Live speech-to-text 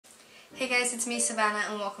Hey guys, it's me Savannah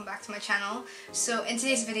and welcome back to my channel. So in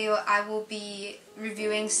today's video I will be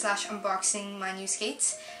reviewing slash unboxing my new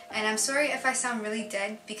skates, and I'm sorry if I sound really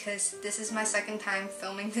dead because this is my second time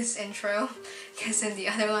filming this intro because in the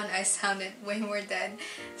other one I sounded way more dead,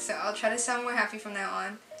 so I'll try to sound more happy from now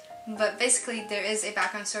on. But basically there is a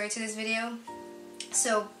background story to this video.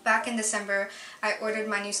 So back in December I ordered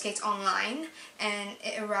my new skates online and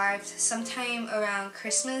it arrived sometime around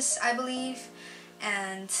Christmas I believe.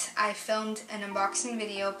 And I filmed an unboxing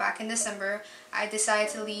video back in December. I decided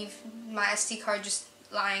to leave my SD card just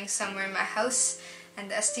lying somewhere in my house,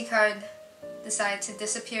 and the SD card decided to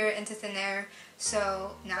disappear into thin air,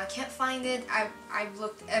 so now I can't find it. I've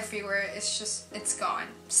looked everywhere, it's gone.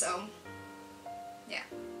 So yeah.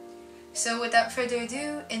 So without further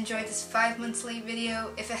ado, enjoy this 5 months late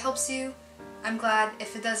video. If it helps you, I'm glad.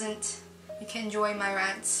 If it doesn't, you can enjoy my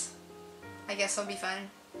rants. I guess it'll be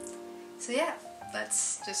fun. So yeah.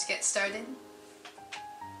 Let's just get started.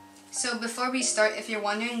 So before we start, if you're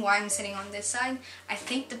wondering why I'm sitting on this side, I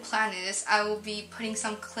think the plan is I will be putting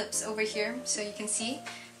some clips over here so you can see.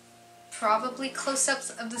 Probably close-ups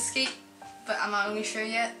of the skate, but I'm not really sure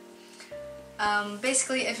yet.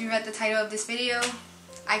 Basically, if you read the title of this video,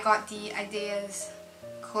 I got the Edea's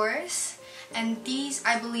chorus, and these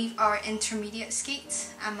I believe are intermediate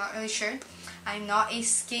skates. I'm not really sure. I'm not a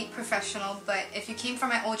skate professional, but if you came from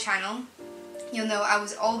my old channel, you'll know I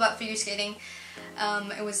was all about figure skating.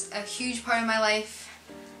 It was a huge part of my life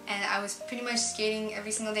and I was pretty much skating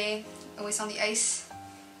every single day, always on the ice.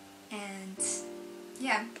 And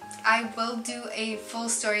yeah, I will do a full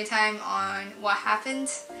story time on what happened,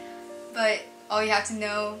 but all you have to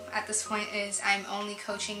know at this point is I'm only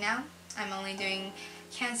coaching now. I'm only doing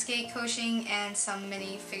can skate coaching and some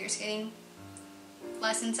mini figure skating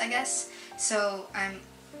lessons, I guess. So I'm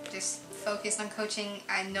just focused on coaching.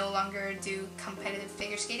 I no longer do competitive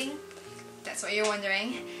figure skating. That's what you're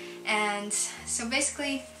wondering. And so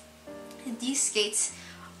basically these skates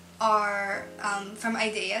are from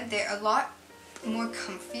Edea. They're a lot more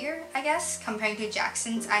comfier, I guess, compared to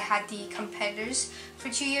Jackson's. I had the competitors for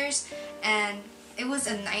 2 years and it was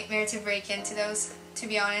a nightmare to break into those, to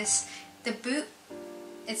be honest. The boot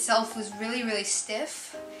itself was really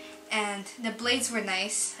stiff and the blades were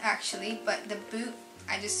nice actually, but the boot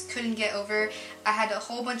I just couldn't get over. I had a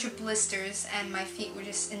whole bunch of blisters and my feet were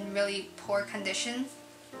just in really poor condition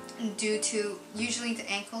due to usually the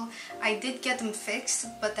ankle. I did get them fixed,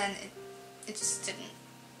 but then it just didn't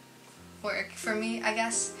work for me, I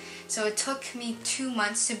guess. So it took me 2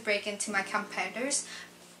 months to break into my competitors,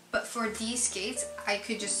 but for these skates I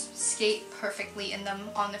could just skate perfectly in them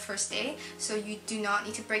on the first day, so you do not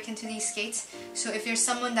need to break into these skates. So if you're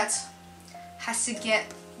someone that has to get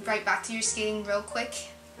right back to your skating real quick,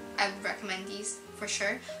 I would recommend these for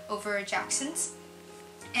sure over Jackson's.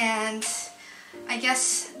 And I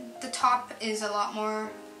guess the top is a lot more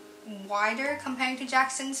wider compared to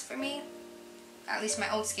Jackson's for me. At least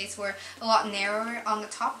my old skates were a lot narrower on the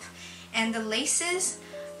top. And the laces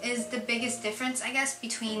is the biggest difference, I guess,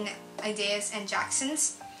 between Edea's and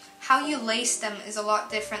Jackson's. How you lace them is a lot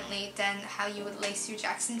differently than how you would lace your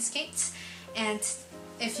Jackson skates. And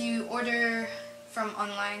if you order from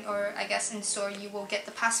online, or I guess in store, you will get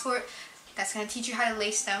the passport that's going to teach you how to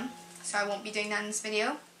lace them, so I won't be doing that in this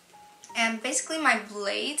video. And basically my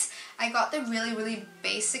blades, I got the really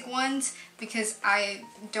basic ones because I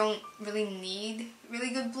don't really need really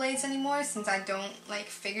good blades anymore since I don't like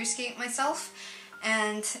figure skate myself,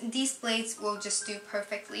 and these blades will just do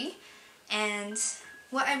perfectly. And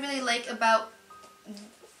what I really like about,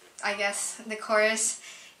 I guess, the chorus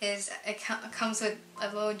is it comes with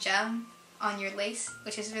a little gem on your lace,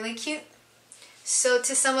 which is really cute. So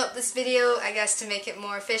to sum up this video, I guess to make it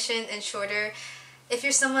more efficient and shorter, if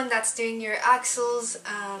you're someone that's doing your axles,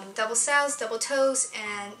 double sows, double toes,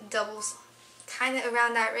 and doubles kind of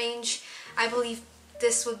around that range, I believe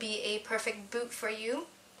this would be a perfect boot for you.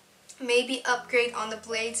 Maybe upgrade on the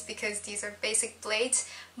blades because these are basic blades,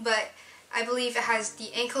 but I believe it has the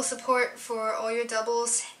ankle support for all your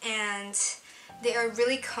doubles, and they are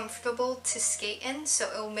really comfortable to skate in, so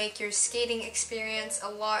it will make your skating experience a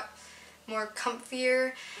lot more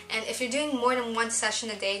comfier. And if you're doing more than one session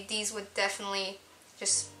a day, these would definitely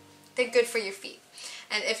they're good for your feet.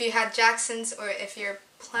 And if you had Jackson's, or if you're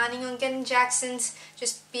planning on getting Jackson's,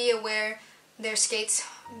 just be aware their skates,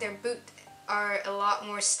 their boot are a lot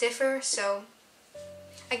more stiffer, so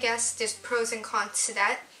I guess there's pros and cons to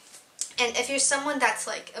that. And if you're someone that's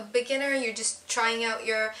like a beginner, you're just trying out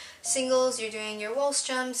your singles, you're doing your waltz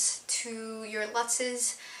jumps to your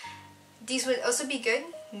lutzes, these would also be good.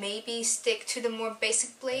 Maybe stick to the more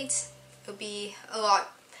basic blades. It would be a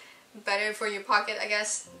lot better for your pocket, I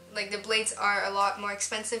guess. like the blades are a lot more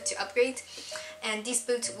expensive to upgrade, and these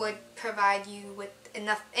boots would provide you with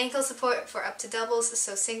enough ankle support for up to doubles,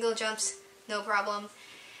 so single jumps, no problem.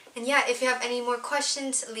 And yeah, if you have any more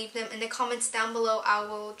questions, leave them in the comments down below. I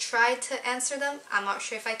will try to answer them. I'm not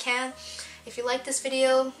sure if I can. If you like this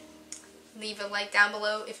video, leave a like down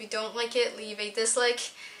below. If you don't like it, leave a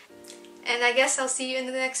dislike. And I guess I'll see you in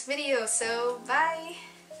the next video, so bye!